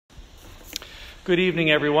Good evening,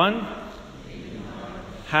 everyone.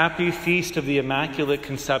 Happy Feast of the Immaculate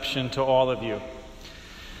Conception to all of you.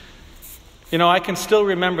 You know, I can still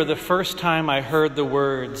remember the first time I heard the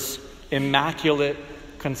words Immaculate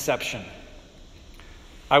Conception.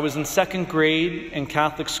 I was in second grade in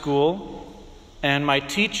Catholic school, and my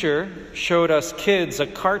teacher showed us kids a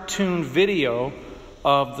cartoon video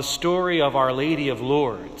of the story of Our Lady of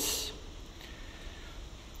Lourdes.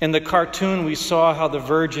 In the cartoon, we saw how the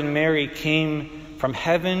Virgin Mary came from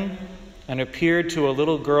heaven and appeared to a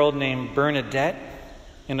little girl named Bernadette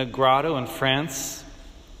in a grotto in France.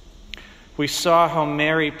 We saw how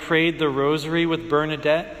Mary prayed the rosary with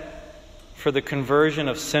Bernadette for the conversion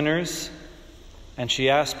of sinners, and she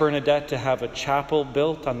asked Bernadette to have a chapel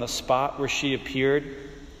built on the spot where she appeared.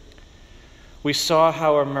 We saw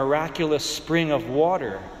how a miraculous spring of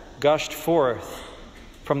water gushed forth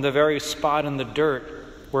from the very spot in the dirt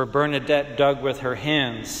where Bernadette dug with her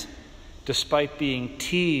hands, despite being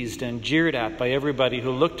teased and jeered at by everybody who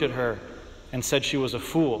looked at her and said she was a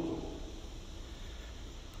fool.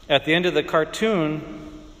 At the end of the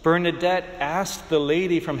cartoon, Bernadette asked the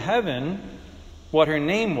lady from heaven what her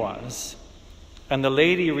name was, and the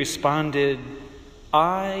lady responded,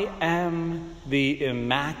 "I am the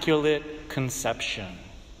Immaculate Conception."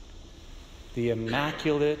 The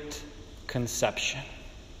Immaculate Conception.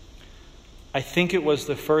 I think it was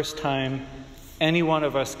the first time any one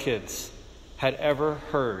of us kids had ever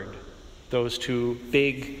heard those two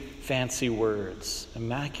big, fancy words,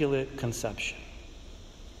 Immaculate Conception.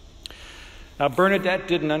 Now, Bernadette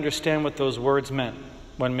didn't understand what those words meant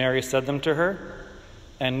when Mary said them to her,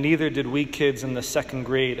 and neither did we kids in the second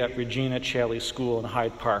grade at Regina Caeli School in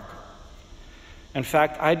Hyde Park. In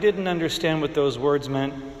fact, I didn't understand what those words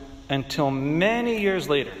meant until many years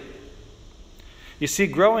later. You see,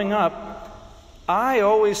 growing up, I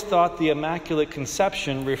always thought the Immaculate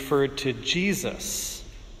Conception referred to Jesus,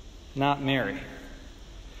 not Mary.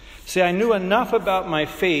 See, I knew enough about my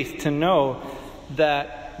faith to know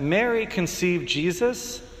that Mary conceived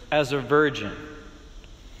Jesus as a virgin.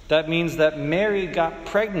 That means that Mary got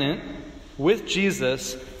pregnant with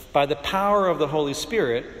Jesus by the power of the Holy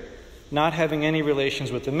Spirit, not having any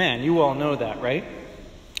relations with a man. You all know that, right?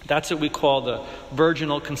 That's what we call the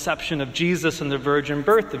virginal conception of Jesus and the virgin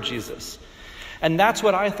birth of Jesus. And that's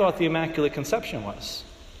what I thought the Immaculate Conception was.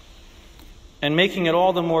 And making it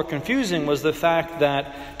all the more confusing was the fact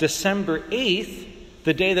that December 8th,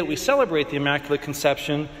 the day that we celebrate the Immaculate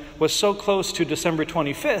Conception, was so close to December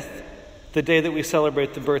 25th, the day that we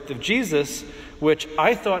celebrate the birth of Jesus, which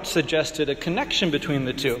I thought suggested a connection between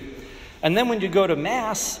the two. And then when you go to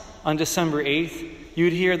Mass on December 8th,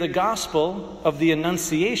 you'd hear the Gospel of the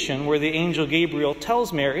Annunciation, where the angel Gabriel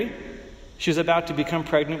tells Mary she's about to become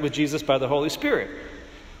pregnant with Jesus by the Holy Spirit.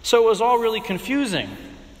 So it was all really confusing.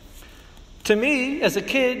 To me, as a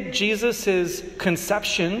kid, Jesus'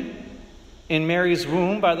 conception in Mary's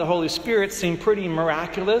womb by the Holy Spirit seemed pretty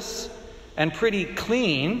miraculous and pretty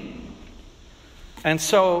clean. And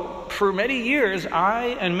so for many years,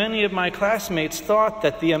 I and many of my classmates thought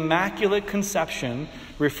that the Immaculate Conception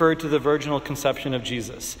referred to the virginal conception of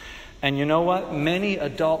Jesus. And you know what? Many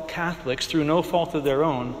adult Catholics, through no fault of their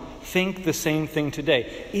own, think the same thing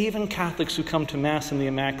today. Even Catholics who come to Mass in the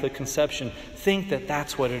Immaculate Conception think that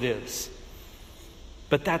that's what it is.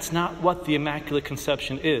 But that's not what the Immaculate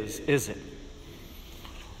Conception is it?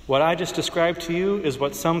 What I just described to you is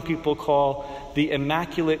what some people call the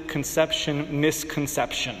Immaculate Conception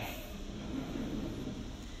misconception.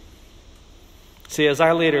 See, as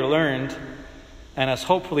I later learned, and as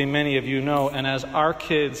hopefully many of you know, and as our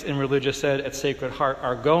kids in Religious Ed at Sacred Heart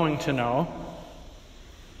are going to know,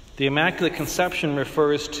 the Immaculate Conception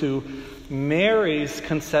refers to Mary's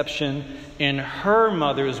conception in her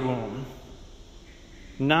mother's womb,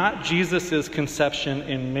 not Jesus' conception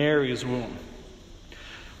in Mary's womb.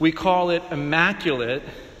 We call it immaculate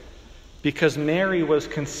because Mary was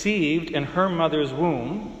conceived in her mother's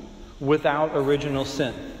womb without original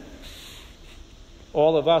sin.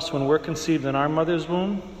 All of us, when we're conceived in our mother's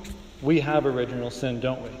womb, we have original sin,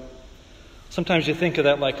 don't we? Sometimes you think of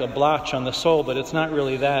that like a blotch on the soul, but it's not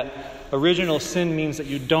really that. Original sin means that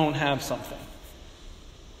you don't have something.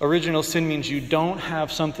 Original sin means you don't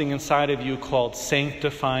have something inside of you called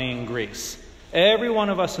sanctifying grace. Every one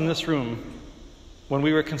of us in this room, when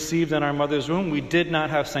we were conceived in our mother's womb, we did not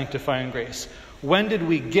have sanctifying grace. When did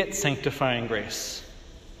we get sanctifying grace?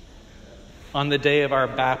 On the day of our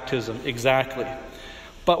baptism, exactly.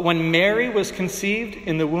 But when Mary was conceived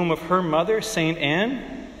in the womb of her mother, St.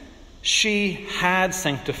 Anne, she had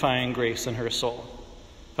sanctifying grace in her soul.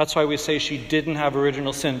 That's why we say she didn't have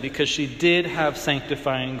original sin, because she did have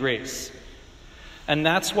sanctifying grace. And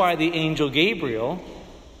that's why the angel Gabriel,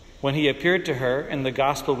 when he appeared to her in the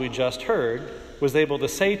gospel we just heard, was able to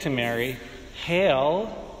say to Mary, "Hail,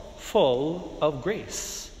 full of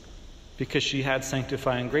grace," because she had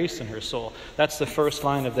sanctifying grace in her soul. That's the first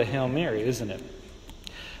line of the Hail Mary, isn't it?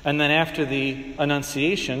 And then after the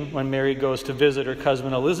Annunciation, when Mary goes to visit her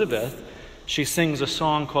cousin Elizabeth, she sings a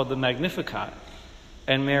song called the Magnificat.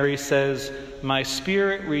 And Mary says, "My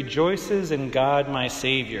spirit rejoices in God my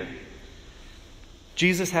Savior."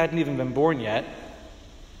 Jesus hadn't even been born yet,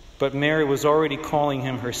 but Mary was already calling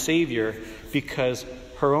him her Savior because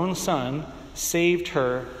her own son saved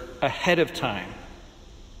her ahead of time.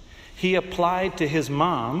 He applied to his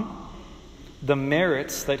mom the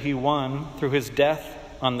merits that he won through his death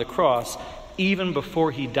on the cross, even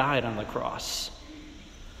before he died on the cross.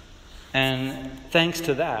 And thanks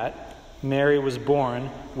to that, Mary was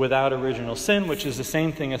born without original sin, which is the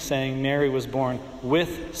same thing as saying Mary was born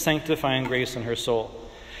with sanctifying grace in her soul.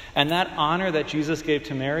 And that honor that Jesus gave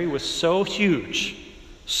to Mary was so huge,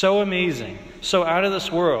 so amazing, so out of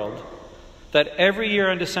this world, that every year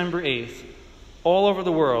on December 8th, all over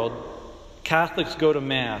the world, Catholics go to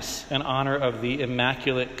Mass in honor of the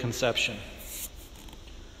Immaculate Conception.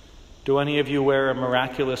 Do any of you wear a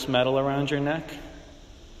miraculous medal around your neck?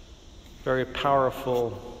 Very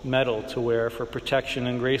powerful medal to wear for protection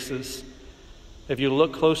and graces. If you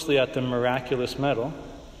look closely at the miraculous medal,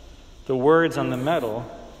 the words on the medal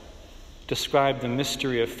describe the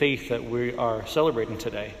mystery of faith that we are celebrating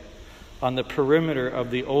today. On the perimeter of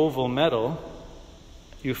the oval medal,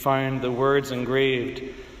 you find the words engraved,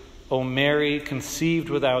 "O Mary, conceived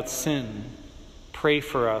without sin, pray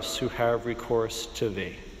for us who have recourse to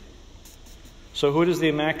thee." So who does the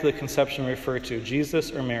Immaculate Conception refer to,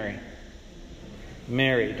 Jesus or Mary?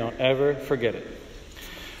 Mary, don't ever forget it.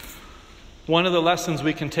 One of the lessons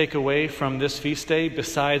we can take away from this feast day,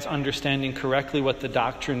 besides understanding correctly what the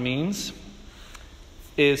doctrine means,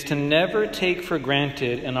 is to never take for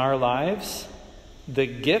granted in our lives the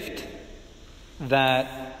gift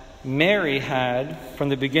that Mary had from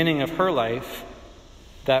the beginning of her life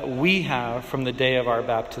that we have from the day of our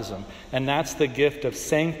baptism. And that's the gift of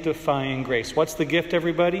sanctifying grace. What's the gift,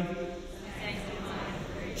 everybody?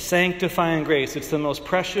 Sanctifying grace. It's the most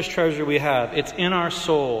precious treasure we have. It's in our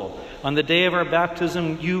soul. On the day of our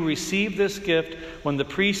baptism, you receive this gift when the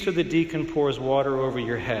priest or the deacon pours water over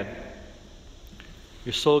your head.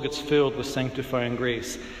 Your soul gets filled with sanctifying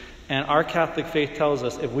grace. And our Catholic faith tells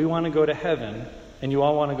us if we want to go to heaven, and you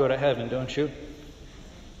all want to go to heaven, don't you?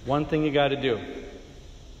 One thing you got to do.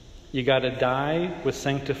 You got to die with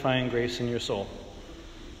sanctifying grace in your soul.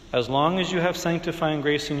 As long as you have sanctifying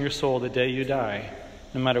grace in your soul the day you die,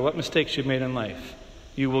 no matter what mistakes you've made in life,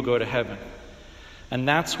 you will go to heaven. And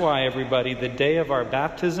that's why, everybody, the day of our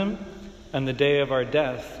baptism and the day of our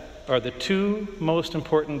death are the two most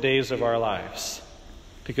important days of our lives.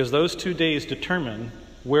 Because those 2 days determine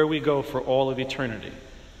where we go for all of eternity.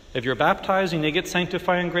 If you're baptized and you get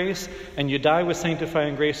sanctifying grace, and you die with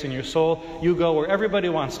sanctifying grace in your soul, you go where everybody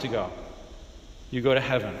wants to go. You go to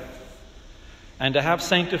heaven. And to have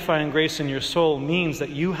sanctifying grace in your soul means that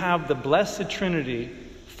you have the blessed Trinity,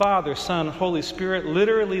 Father, Son, Holy Spirit,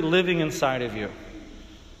 literally living inside of you.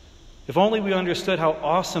 If only we understood how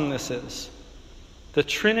awesome this is. The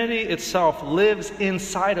Trinity itself lives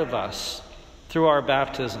inside of us through our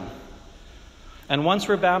baptism. And once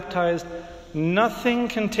we're baptized, nothing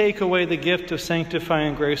can take away the gift of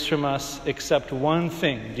sanctifying grace from us except one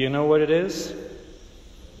thing. Do you know what it is?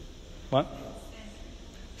 What?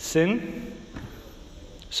 Sin?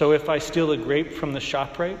 So if I steal a grape from the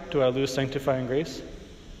ShopRite, do I lose sanctifying grace?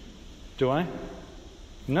 Do I?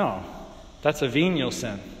 No. That's a venial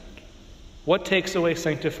sin. What takes away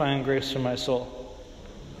sanctifying grace from my soul?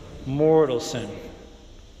 Mortal sin.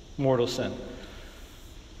 Mortal sin.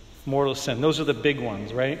 Mortal sin. Those are the big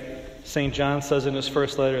ones, right? St. John says in his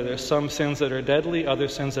first letter, there's some sins that are deadly, other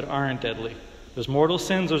sins that aren't deadly. There's mortal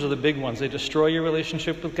sins, those are the big ones. They destroy your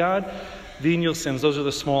relationship with God. Venial sins, those are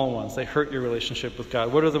the small ones. They hurt your relationship with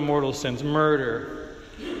God. What are the mortal sins? Murder,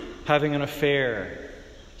 having an affair,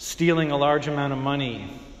 stealing a large amount of money,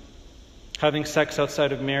 having sex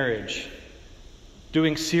outside of marriage,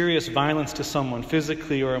 doing serious violence to someone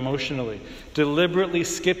physically or emotionally, deliberately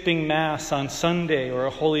skipping Mass on Sunday or a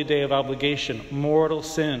holy day of obligation, mortal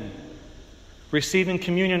sin. Receiving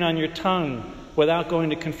communion on your tongue without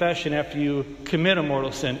going to confession after you commit a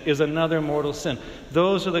mortal sin is another mortal sin.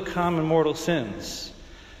 Those are the common mortal sins.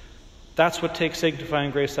 That's what takes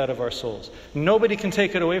sanctifying grace out of our souls. Nobody can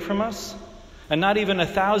take it away from us, and not even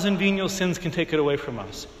 1,000 venial sins can take it away from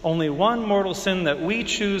us. Only one mortal sin that we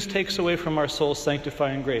choose takes away from our soul's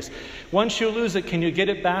sanctifying grace. Once you lose it, can you get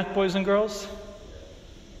it back, boys and girls?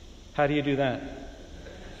 How do you do that?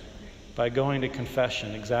 By going to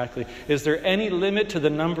confession, exactly. Is there any limit to the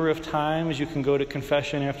number of times you can go to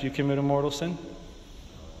confession after you commit a mortal sin?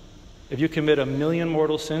 If you commit 1,000,000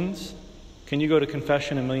 mortal sins, can you go to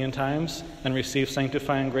confession 1,000,000 times and receive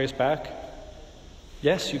sanctifying grace back?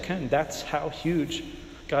 Yes, you can. That's how huge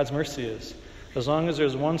God's mercy is. As long as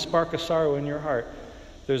there's one spark of sorrow in your heart,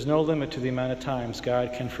 there's no limit to the amount of times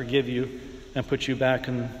God can forgive you and put you back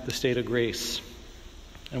in the state of grace.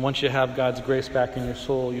 And once you have God's grace back in your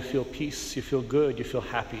soul, you feel peace, you feel good, you feel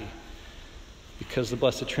happy, because the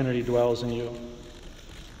Blessed Trinity dwells in you.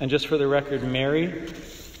 And just for the record, Mary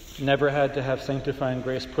never had to have sanctifying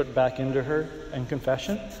grace put back into her in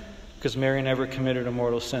confession, because Mary never committed a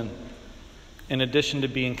mortal sin. In addition to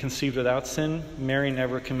being conceived without sin, Mary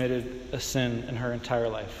never committed a sin in her entire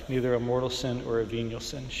life, neither a mortal sin or a venial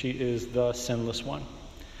sin. She is the sinless one.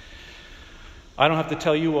 I don't have to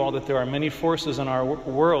tell you all that there are many forces in our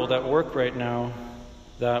world at work right now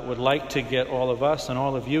that would like to get all of us and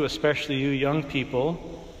all of you, especially you young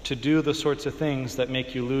people, to do the sorts of things that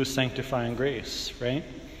make you lose sanctifying grace, right?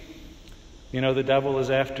 You know, the devil is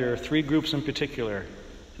after 3 groups in particular.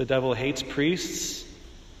 The devil hates priests,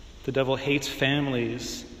 the devil hates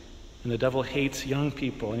families, and the devil hates young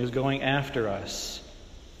people, and he's going after us.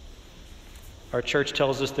 Our church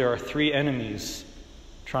tells us there are 3 enemies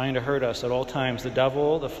trying to hurt us at all times: the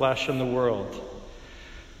devil, the flesh, and the world.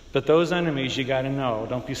 But those enemies, you got to know,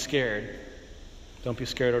 don't be scared. Don't be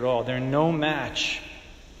scared at all. They're no match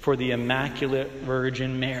for the Immaculate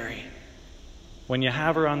Virgin Mary. When you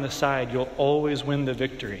have her on the side, you'll always win the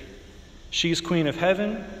victory. She's Queen of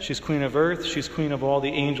Heaven, she's Queen of Earth, she's Queen of all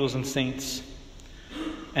the angels and saints.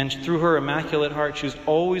 And through her Immaculate Heart, she's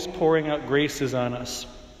always pouring out graces on us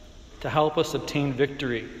to help us obtain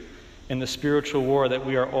victory in the spiritual war that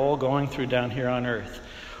we are all going through down here on earth.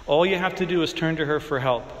 All you have to do is turn to her for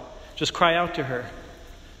help. Just cry out to her.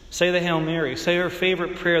 Say the Hail Mary. Say her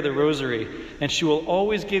favorite prayer, the Rosary, and she will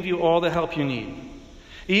always give you all the help you need.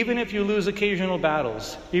 Even if you lose occasional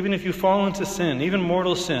battles, even if you fall into sin, even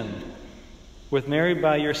mortal sin, with Mary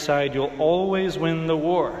by your side, you'll always win the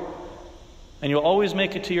war. And you'll always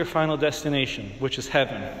make it to your final destination, which is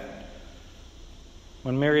heaven.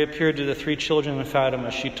 When Mary appeared to the 3 children in Fatima,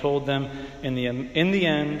 she told them, in the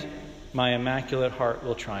end, my Immaculate Heart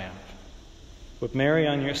will triumph. With Mary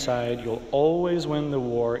on your side, you'll always win the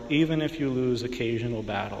war, even if you lose occasional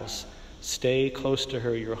battles. Stay close to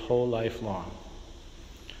her your whole life long.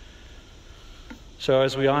 So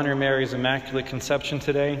as we honor Mary's Immaculate Conception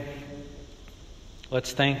today,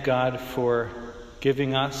 let's thank God for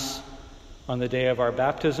giving us, on the day of our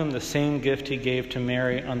baptism, the same gift he gave to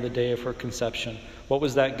Mary on the day of her conception. What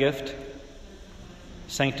was that gift?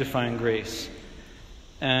 Sanctifying grace.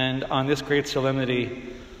 And on this great solemnity,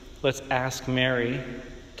 let's ask Mary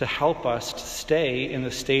to help us to stay in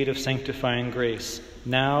the state of sanctifying grace,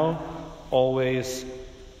 now, always,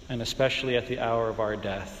 and especially at the hour of our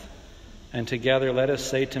death. And together let us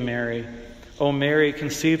say to Mary, O Mary,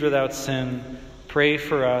 conceived without sin, pray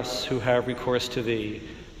for us who have recourse to thee.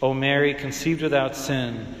 O Mary, conceived without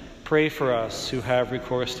sin, pray for us who have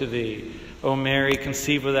recourse to thee. O Mary,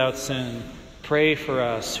 conceived without sin, pray for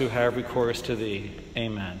us who have recourse to thee.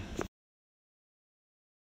 Amen.